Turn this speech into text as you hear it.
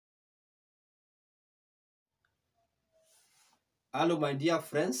Hello, my dear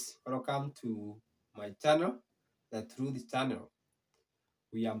friends. Welcome to my channel, the Truth Channel.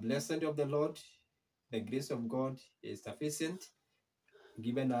 We are blessed of the Lord. The grace of God is sufficient,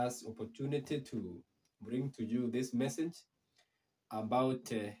 giving us opportunity to bring to you this message about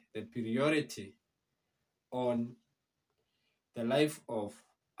the priority on the life of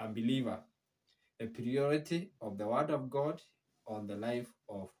a believer, the priority of the Word of God on the life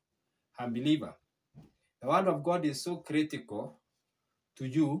of a believer. The Word of God is so critical to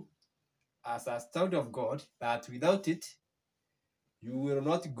you as a child of God that without it, you will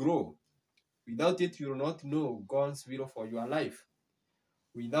not grow. Without it, you will not know God's will for your life.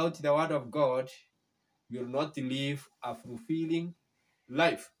 Without the Word of God, you will not live a fulfilling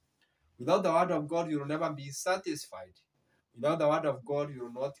life. Without the Word of God, you will never be satisfied. Without the Word of God, you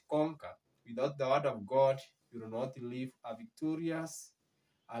will not conquer. Without the Word of God, you will not live a victorious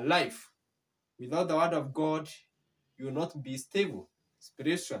life. Without the Word of God, you will not be stable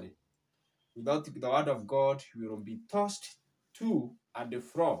spiritually. Without the Word of God, you will be tossed to and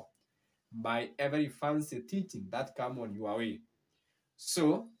fro by every fancy teaching that come on your way.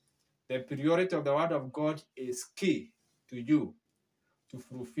 So, the priority of the Word of God is key to you to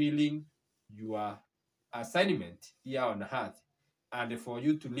fulfilling your assignment here on earth and for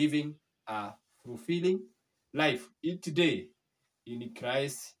you to living a fulfilling life each day in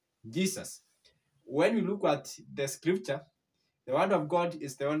Christ Jesus. When you look at the scripture, the Word of God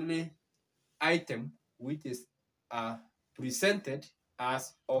is the only item which is presented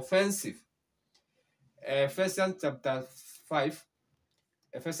as offensive. Ephesians chapter 5,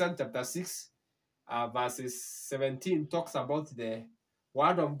 Ephesians chapter 6, verses 17 talks about the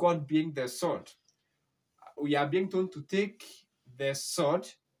Word of God being the sword. We are being told to take the sword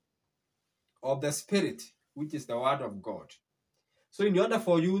of the Spirit, which is the Word of God. So in order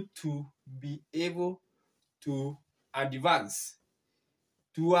for you to be able to advance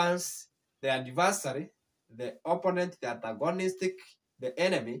towards the adversary, the opponent, the antagonistic, the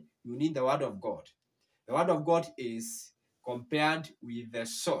enemy, you need the Word of God. The Word of God is compared with the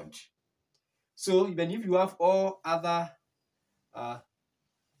sword. So even if you have all other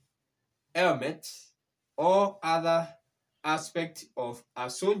elements, all other aspects of a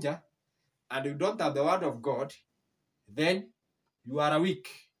soldier, and you don't have the Word of God, then you are weak.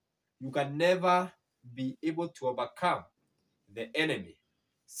 You can never be able to overcome the enemy,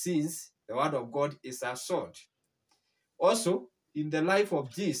 since the Word of God is a sword. Also, in the life of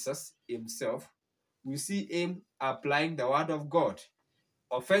Jesus himself, we see him applying the Word of God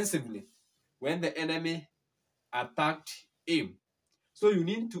offensively when the enemy attacked him. So you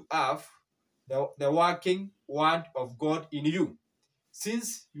need to have the working Word of God in you,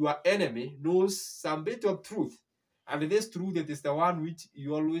 since your enemy knows some bit of truth, and this truth it is the one which he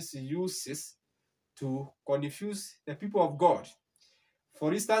always uses to confuse the people of God.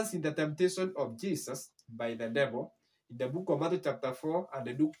 For instance, in the temptation of Jesus by the devil, in the book of Matthew chapter 4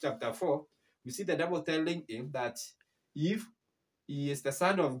 and Luke chapter 4, we see the devil telling him that if he is the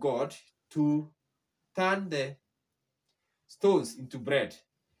Son of God, to turn the stones into bread.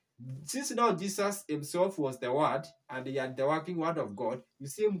 Since now Jesus himself was the Word and he had the working Word of God, you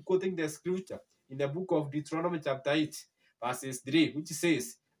see him quoting the scripture in the book of Deuteronomy chapter 8, verses 3, which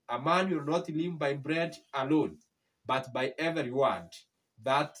says, "A man will not live by bread alone, but by every word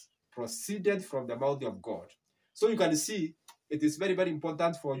that proceeded from the mouth of God." So you can see it is very, very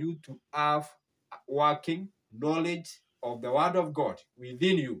important for you to have working knowledge of the Word of God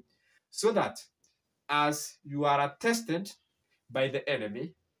within you, so that as you are tested by the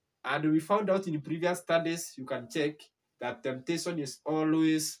enemy, and we found out in previous studies, you can check that temptation is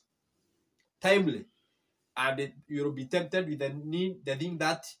always timely, and you will be tempted with the thing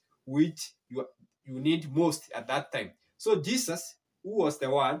that which you need most at that time. So Jesus, who was the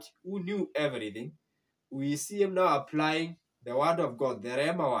Word, who knew everything, we see him now applying the Word of God, the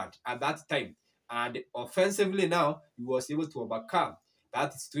Rhema word, at that time, and offensively now he was able to overcome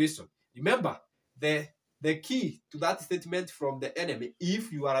that situation. Remember, the key to that statement from the enemy,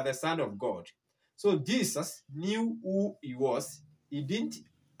 if you are the Son of God. So Jesus knew who he was. He didn't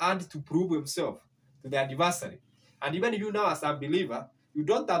have to prove himself to the adversary. And even you now as a believer, you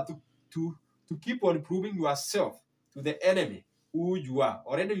don't have to keep on proving yourself to the enemy who you are.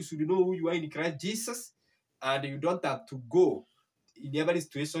 Already you should know who you are in Christ Jesus, and you don't have to go in every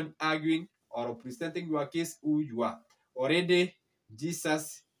situation arguing or presenting your case who you are. Already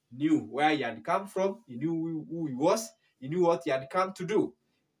Jesus knew where he had come from, he knew who he was, he knew what he had come to do.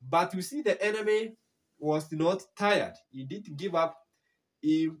 But you see, the enemy was not tired. He didn't give up.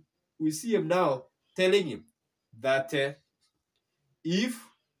 We see him now telling him that if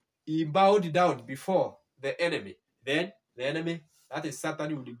he bowed down before the enemy, then the enemy, that is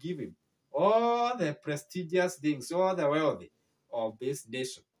Satan, will give him all the prestigious things, all the wealthy of this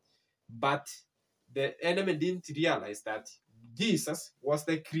nation. But the enemy didn't realize that Jesus was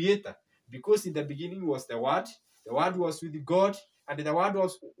the creator, because in the beginning was the Word was with God, and the Word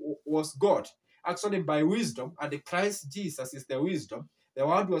was God. Actually, by wisdom, and the Christ Jesus is the wisdom, the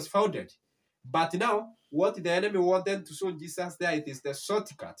Word was founded. But now, what the enemy wanted to show Jesus there, it is the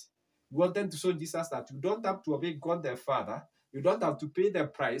shortcut. He wanted to show Jesus that you don't have to obey God the Father, you don't have to pay the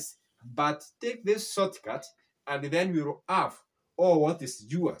price, but take this shortcut, and then you will have all what is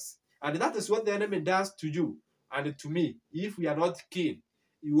yours. And that is what the enemy does to you and to me. If we are not keen,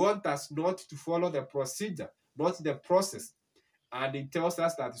 he wants us not to follow the procedure, not the process. And it tells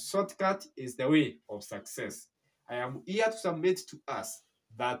us that shortcut is the way of success. I am here to submit to us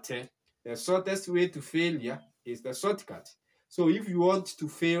that the shortest way to failure is the shortcut. So if you want to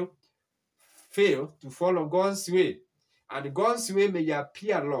fail to follow God's way. And God's way may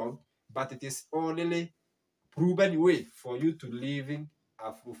appear long, but it is only proven way for you to living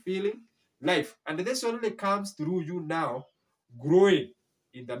a fulfilling life. And this only comes through you now growing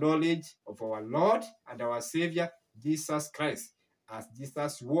in the knowledge of our Lord and our Savior, Jesus Christ, as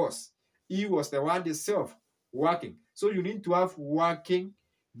Jesus was. He was the one himself working. So you need to have working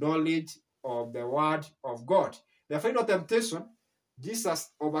knowledge of the Word of God. The final temptation, Jesus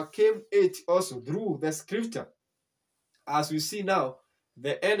overcame it also through the scripture. As we see now,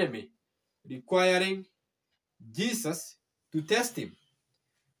 the enemy requiring Jesus to test him,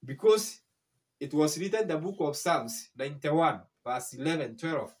 because it was written in the book of Psalms 91 verse 11,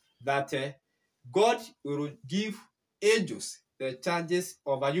 12 that God will give angels the charges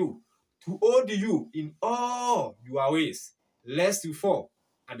over you to hold you in all your ways, lest you fall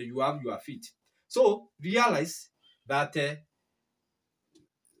and you have your feet. So realize that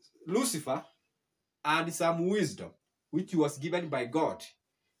Lucifer had some wisdom which was given by God,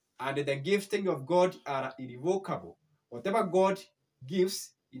 and the gifting of God are irrevocable. Whatever God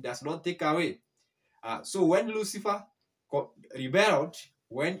gives, he does not take away. So when Lucifer rebelled,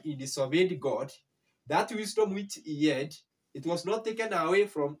 when he disobeyed God, that wisdom which he had, it was not taken away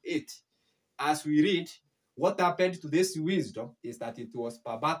from it. As we read, what happened to this wisdom is that it was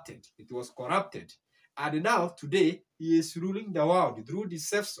perverted, it was corrupted. And now, today, he is ruling the world through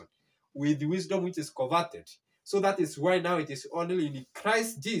deception with the wisdom which is coveted. So that is why now it is only in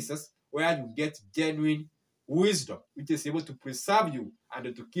Christ Jesus where you get genuine wisdom, which is able to preserve you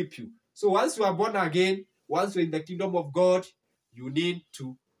and to keep you. So once you are born again, once you're in the kingdom of God, you need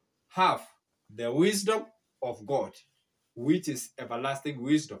to have the wisdom of God, which is everlasting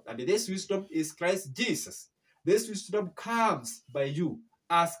wisdom. And this wisdom is Christ Jesus. This wisdom comes by you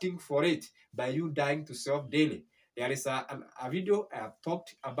asking for it, by you dying to self daily. There is a video I have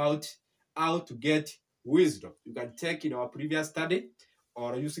talked about how to get wisdom. You can check in our previous study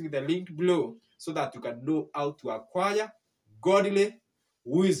or using the link below so that you can know how to acquire godly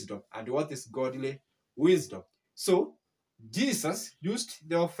wisdom. And what is godly wisdom? So Jesus used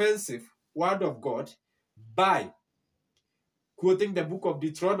the offensive word of God by quoting the book of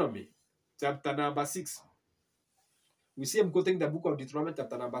Deuteronomy, chapter number 6. We see him quoting the book of Deuteronomy,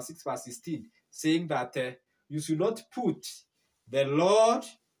 chapter number 6, verse 16, saying that you should not put the Lord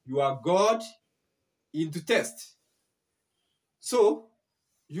your God into test. So,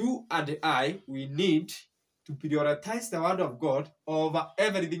 you and I, we need to prioritize the word of God over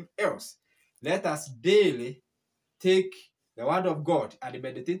everything else. Let us daily take the word of God and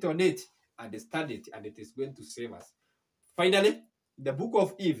meditate on it, understand it, and it is going to save us. Finally, in the book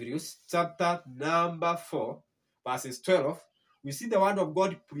of Hebrews, chapter number 4, verses 12, we see the word of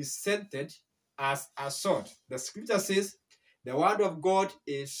God presented as a sword. The scripture says, the word of God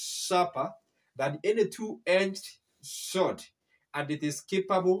is sharper than any two-edged sword, and it is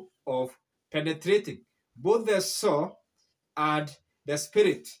capable of penetrating both the soul and the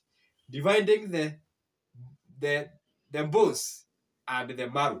spirit, dividing the bones and the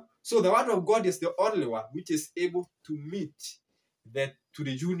marrow. So the word of God is the only one which is able to meet the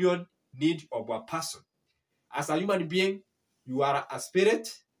union need of a person. As a human being, you are a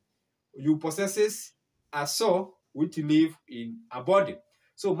spirit, you possess a soul which live in a body.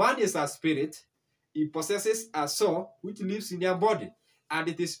 So man is a spirit, he possesses a soul which lives in a body. And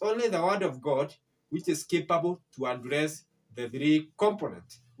it is only the word of God which is capable to address the three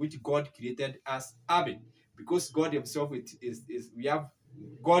components which God created us having. Because God himself we have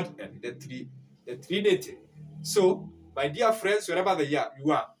God and the Trinity. So, my dear friends, wherever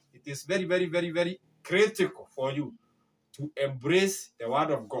you are, it is very, very, very, very critical for you to embrace the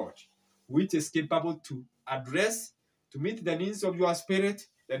word of God, which is capable to address, to meet the needs of your spirit,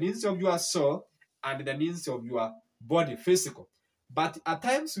 the needs of your soul, and the needs of your body, physical. But at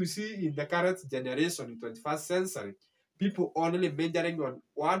times we see in the current generation, in 21st century, people only majoring on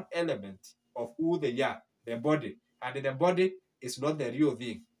one element of who they are, their body. And the body is not the real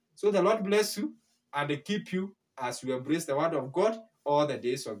thing. So the Lord bless you and keep you as you embrace the word of God all the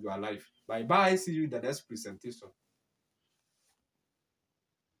days of your life. Bye-bye. See you in the next presentation.